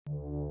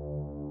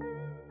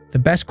The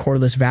best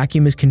cordless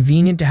vacuum is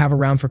convenient to have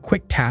around for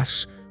quick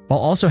tasks while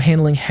also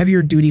handling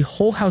heavier-duty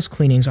whole house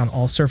cleanings on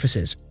all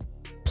surfaces.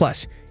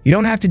 Plus, you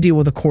don't have to deal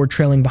with a cord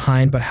trailing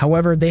behind, but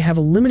however, they have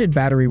a limited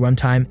battery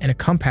runtime and a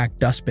compact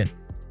dustbin.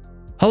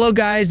 Hello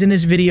guys, in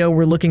this video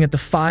we're looking at the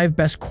 5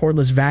 best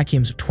cordless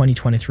vacuums of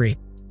 2023.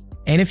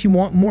 And if you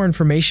want more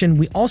information,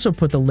 we also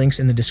put the links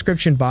in the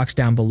description box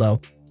down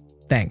below.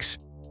 Thanks.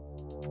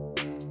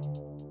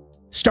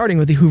 Starting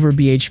with the Hoover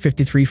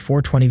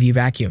BH53420V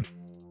vacuum.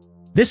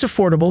 This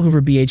affordable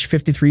Hoover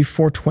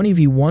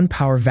BH53420V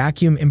 1-power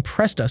vacuum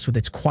impressed us with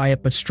its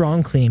quiet but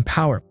strong cleaning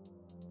power.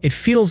 It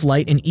feels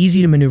light and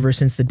easy to maneuver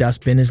since the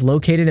dustbin is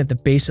located at the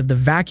base of the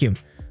vacuum,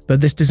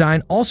 but this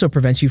design also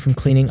prevents you from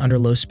cleaning under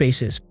low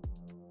spaces.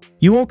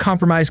 You won't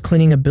compromise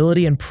cleaning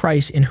ability and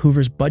price in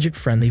Hoover's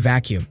budget-friendly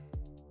vacuum.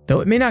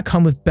 Though it may not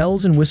come with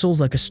bells and whistles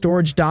like a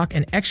storage dock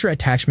and extra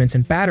attachments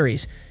and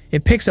batteries,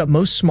 it picks up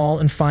most small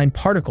and fine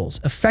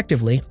particles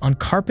effectively on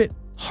carpet,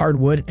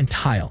 hardwood, and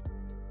tile.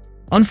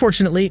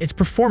 Unfortunately, its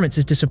performance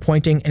is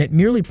disappointing and it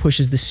merely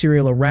pushes the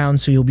cereal around,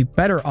 so you'll be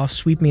better off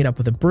sweeping it up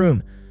with a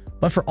broom.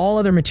 But for all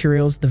other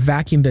materials, the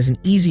vacuum does an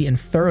easy and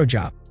thorough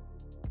job.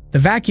 The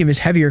vacuum is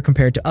heavier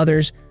compared to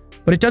others,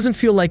 but it doesn't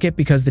feel like it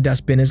because the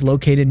dustbin is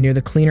located near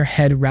the cleaner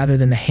head rather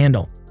than the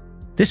handle.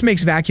 This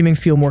makes vacuuming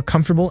feel more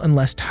comfortable and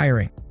less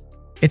tiring.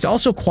 It's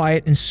also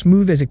quiet and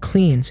smooth as it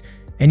cleans,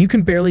 and you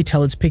can barely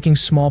tell it's picking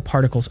small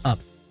particles up.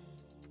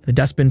 The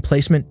dustbin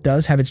placement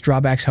does have its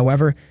drawbacks,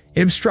 however.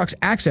 It obstructs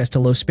access to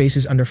low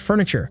spaces under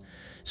furniture,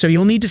 so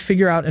you'll need to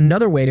figure out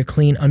another way to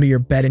clean under your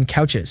bed and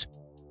couches.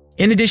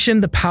 In addition,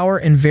 the power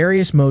and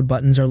various mode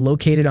buttons are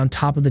located on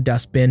top of the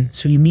dustbin,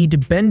 so you need to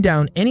bend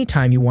down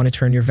anytime you want to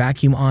turn your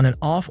vacuum on and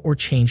off or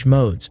change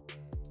modes.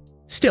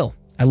 Still,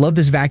 I love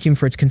this vacuum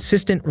for its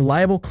consistent,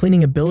 reliable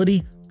cleaning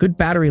ability, good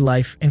battery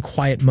life, and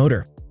quiet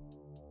motor.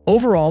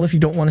 Overall, if you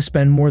don't want to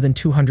spend more than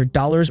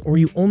 $200 or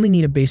you only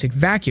need a basic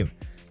vacuum,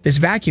 this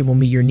vacuum will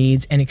meet your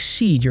needs and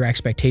exceed your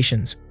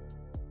expectations.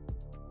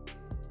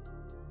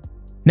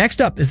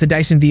 Next up is the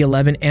Dyson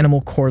V11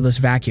 Animal Cordless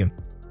Vacuum.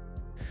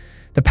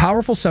 The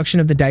powerful suction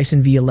of the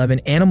Dyson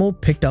V11 Animal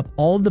picked up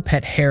all of the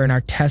pet hair in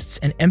our tests,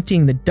 and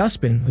emptying the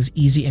dustbin was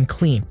easy and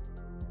clean.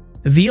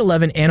 The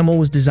V11 Animal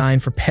was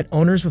designed for pet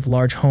owners with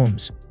large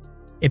homes.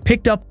 It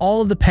picked up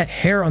all of the pet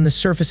hair on the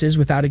surfaces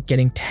without it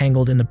getting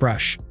tangled in the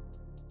brush.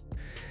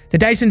 The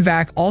Dyson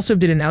Vac also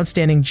did an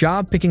outstanding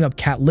job picking up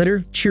cat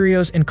litter,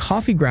 Cheerios, and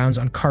coffee grounds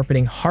on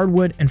carpeting,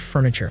 hardwood, and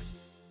furniture.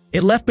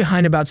 It left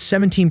behind about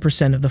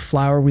 17% of the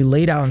flour we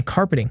laid out on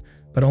carpeting,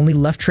 but only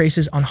left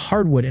traces on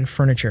hardwood and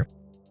furniture.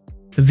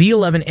 The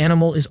V11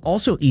 Animal is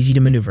also easy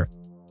to maneuver.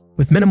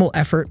 With minimal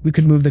effort, we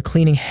could move the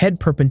cleaning head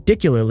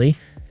perpendicularly,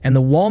 and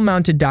the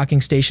wall-mounted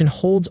docking station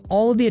holds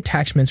all of the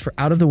attachments for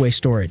out-of-the-way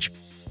storage.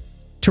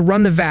 To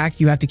run the vac,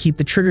 you have to keep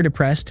the trigger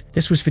depressed.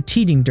 This was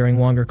fatiguing during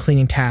longer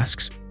cleaning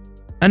tasks.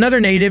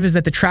 Another negative is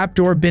that the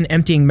trapdoor bin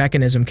emptying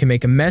mechanism can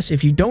make a mess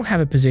if you don't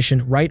have it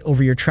positioned right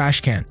over your trash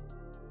can.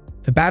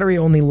 The battery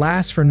only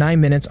lasts for 9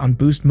 minutes on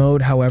boost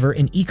mode, however,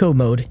 in eco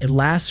mode, it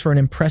lasts for an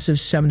impressive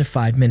 7 to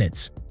 5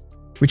 minutes.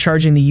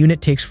 Recharging the unit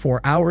takes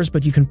 4 hours,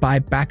 but you can buy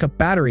backup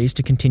batteries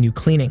to continue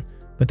cleaning,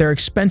 but they're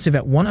expensive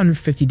at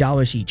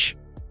 $150 each.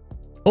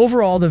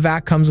 Overall, the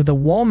vac comes with a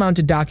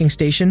wall-mounted docking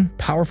station,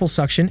 powerful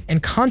suction,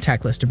 and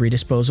contactless debris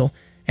disposal,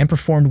 and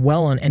performed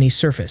well on any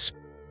surface.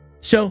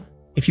 So,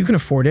 if you can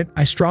afford it,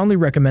 I strongly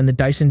recommend the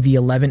Dyson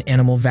V11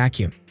 Animal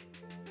Vacuum.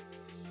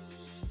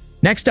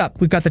 Next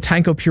up, we've got the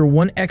Tineco Pure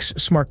ONE X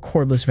Smart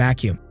Cordless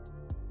Vacuum.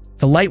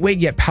 The lightweight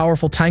yet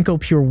powerful Tineco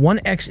Pure ONE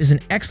X is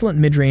an excellent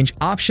mid-range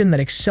option that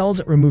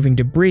excels at removing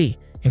debris,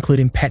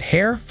 including pet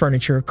hair,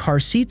 furniture, car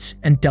seats,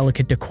 and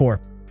delicate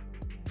decor.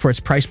 For its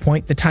price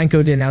point, the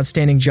Tineco did an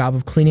outstanding job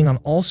of cleaning on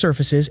all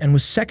surfaces and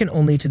was second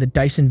only to the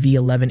Dyson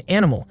V11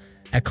 Animal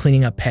at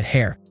cleaning up pet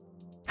hair.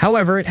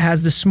 However, it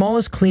has the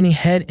smallest cleaning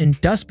head and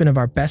dustbin of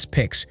our best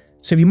picks,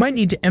 so you might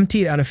need to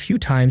empty it out a few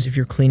times if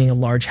you're cleaning a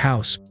large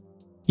house.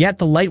 Yet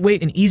the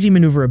lightweight and easy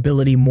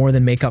maneuverability more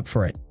than make up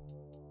for it.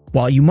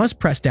 While you must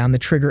press down the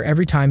trigger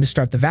every time to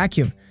start the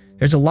vacuum,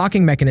 there's a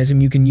locking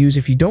mechanism you can use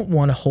if you don't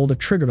want to hold a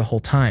trigger the whole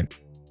time.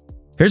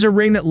 There's a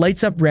ring that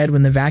lights up red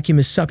when the vacuum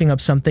is sucking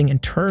up something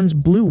and turns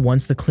blue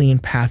once the cleaning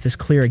path is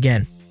clear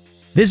again.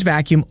 This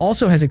vacuum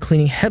also has a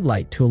cleaning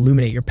headlight to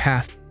illuminate your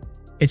path.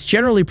 It's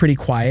generally pretty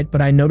quiet,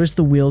 but I noticed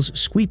the wheels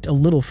squeaked a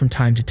little from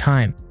time to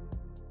time.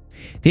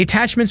 The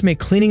attachments make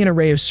cleaning an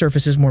array of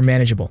surfaces more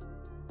manageable.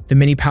 The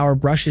mini power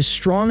brush is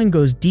strong and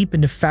goes deep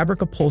into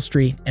fabric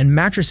upholstery and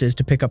mattresses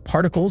to pick up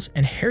particles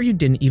and hair you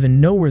didn't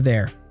even know were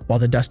there, while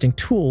the dusting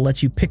tool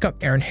lets you pick up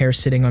errant hair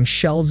sitting on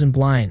shelves and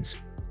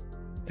blinds.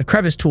 The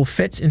crevice tool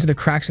fits into the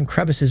cracks and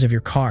crevices of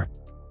your car.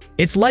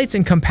 Its light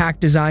and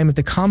compact design with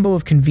the combo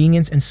of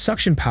convenience and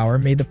suction power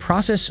made the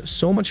process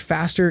so much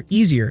faster,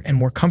 easier, and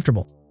more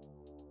comfortable.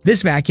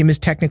 This vacuum is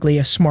technically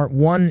a smart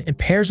one. It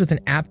pairs with an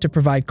app to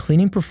provide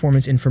cleaning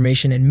performance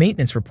information and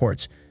maintenance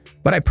reports,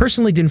 but I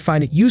personally didn't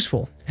find it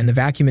useful, and the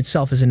vacuum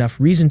itself is enough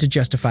reason to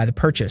justify the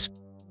purchase.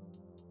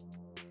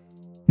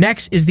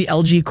 Next is the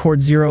LG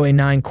CordZero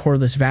A9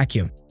 cordless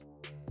vacuum.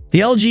 The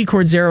LG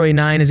CordZero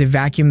A9 is a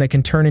vacuum that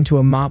can turn into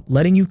a mop,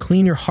 letting you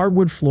clean your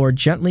hardwood floor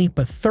gently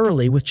but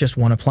thoroughly with just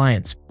one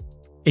appliance.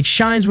 It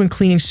shines when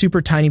cleaning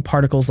super tiny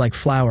particles like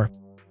flour.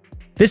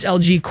 This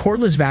LG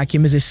cordless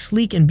vacuum is a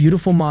sleek and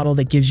beautiful model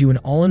that gives you an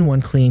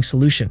all-in-one cleaning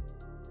solution.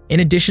 In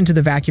addition to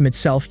the vacuum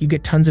itself, you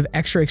get tons of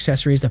extra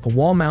accessories like a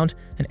wall mount,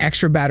 an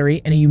extra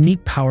battery, and a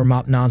unique power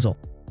mop nozzle.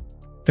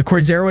 The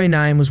CordZero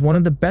A9 was one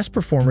of the best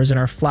performers in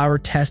our flour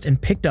test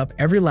and picked up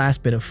every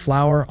last bit of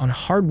flour on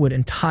hardwood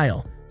and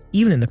tile,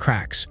 even in the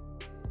cracks.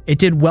 It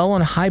did well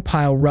on a high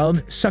pile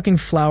rug, sucking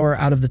flour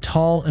out of the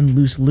tall and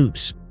loose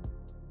loops.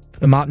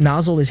 The mop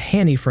nozzle is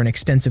handy for an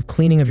extensive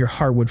cleaning of your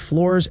hardwood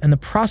floors, and the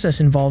process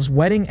involves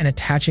wetting and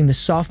attaching the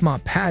soft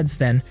mop pads,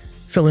 then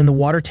filling the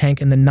water tank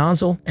in the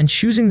nozzle and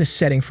choosing the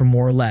setting for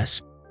more or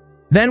less.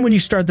 Then when you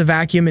start the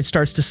vacuum, it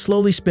starts to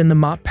slowly spin the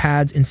mop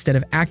pads instead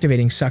of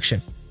activating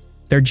suction.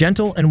 They're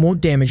gentle and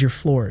won't damage your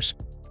floors.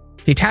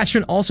 The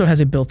attachment also has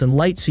a built-in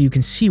light so you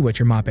can see what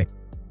you're mopping.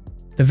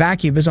 The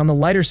vacuum is on the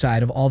lighter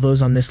side of all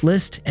those on this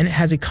list, and it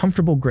has a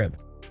comfortable grip.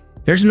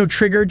 There's no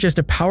trigger, just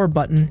a power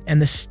button,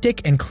 and the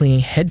stick and cleaning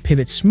head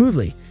pivot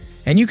smoothly,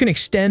 and you can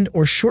extend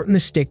or shorten the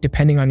stick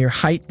depending on your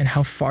height and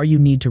how far you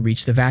need to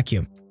reach the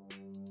vacuum.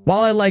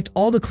 While I liked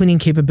all the cleaning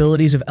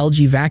capabilities of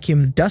LG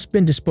Vacuum, the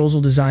dustbin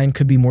disposal design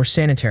could be more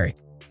sanitary.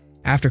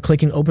 After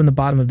clicking open the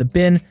bottom of the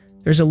bin,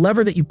 there's a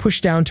lever that you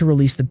push down to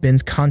release the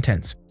bin's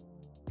contents.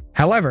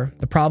 However,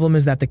 the problem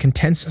is that the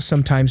contents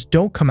sometimes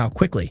don't come out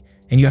quickly,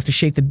 and you have to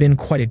shake the bin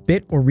quite a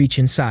bit or reach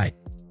inside.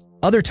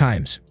 Other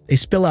times, they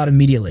spill out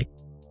immediately.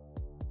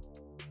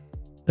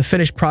 The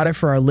finished product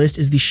for our list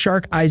is the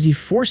Shark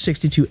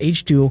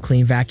IZ462H Duo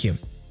Clean Vacuum.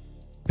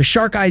 The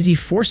Shark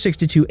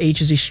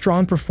IZ462H is a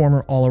strong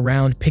performer all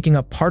around, picking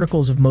up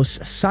particles of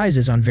most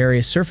sizes on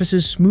various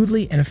surfaces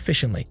smoothly and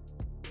efficiently.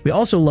 We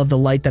also love the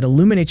light that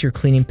illuminates your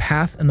cleaning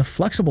path and the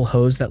flexible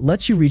hose that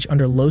lets you reach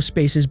under low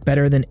spaces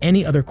better than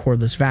any other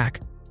cordless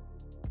vac.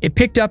 It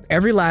picked up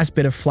every last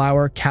bit of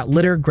flour, cat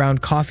litter,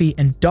 ground coffee,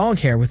 and dog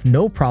hair with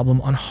no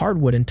problem on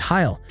hardwood and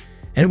tile,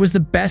 and it was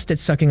the best at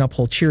sucking up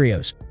whole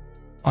Cheerios.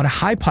 On a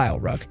high pile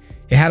rug,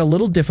 it had a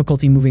little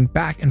difficulty moving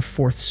back and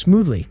forth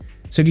smoothly,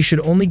 so you should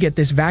only get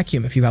this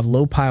vacuum if you have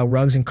low pile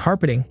rugs and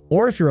carpeting,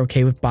 or if you're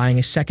okay with buying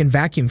a second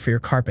vacuum for your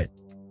carpet.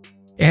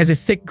 It has a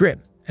thick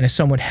grip and a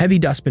somewhat heavy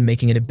dustbin,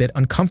 making it a bit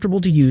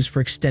uncomfortable to use for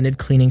extended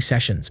cleaning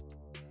sessions.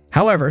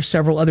 However,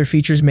 several other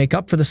features make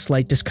up for the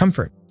slight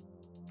discomfort.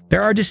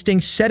 There are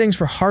distinct settings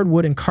for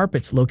hardwood and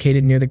carpets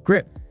located near the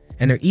grip,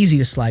 and they're easy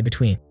to slide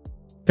between.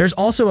 There's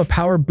also a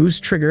power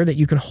boost trigger that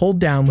you can hold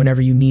down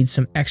whenever you need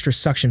some extra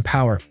suction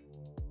power.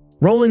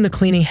 Rolling the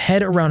cleaning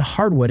head around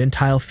hardwood and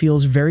tile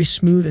feels very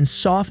smooth and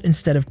soft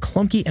instead of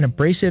clunky and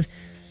abrasive,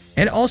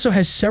 and it also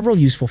has several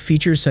useful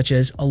features such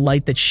as a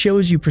light that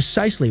shows you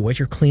precisely what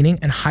you're cleaning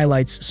and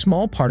highlights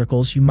small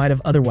particles you might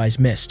have otherwise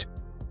missed.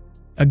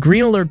 A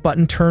green alert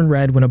button turns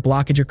red when a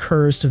blockage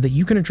occurs so that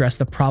you can address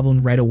the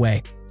problem right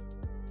away.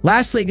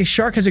 Lastly, the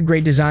Shark has a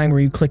great design where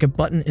you click a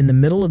button in the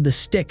middle of the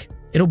stick.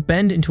 It'll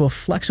bend into a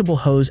flexible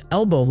hose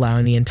elbow,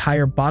 allowing the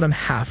entire bottom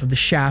half of the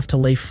shaft to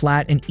lay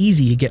flat and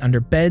easy to get under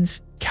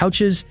beds,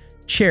 couches,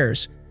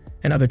 chairs,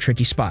 and other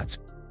tricky spots.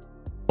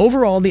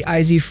 Overall, the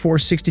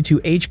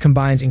IZ462H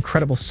combines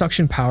incredible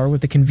suction power with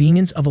the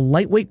convenience of a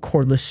lightweight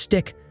cordless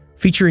stick,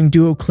 featuring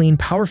Duo Clean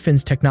Power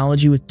Fins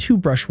technology with 2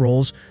 brush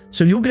rolls,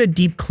 so you'll get a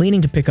deep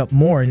cleaning to pick up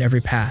more in every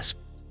pass.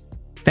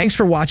 Thanks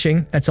for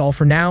watching, that's all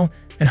for now,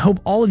 and hope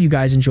all of you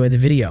guys enjoy the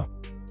video.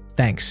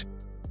 Thanks.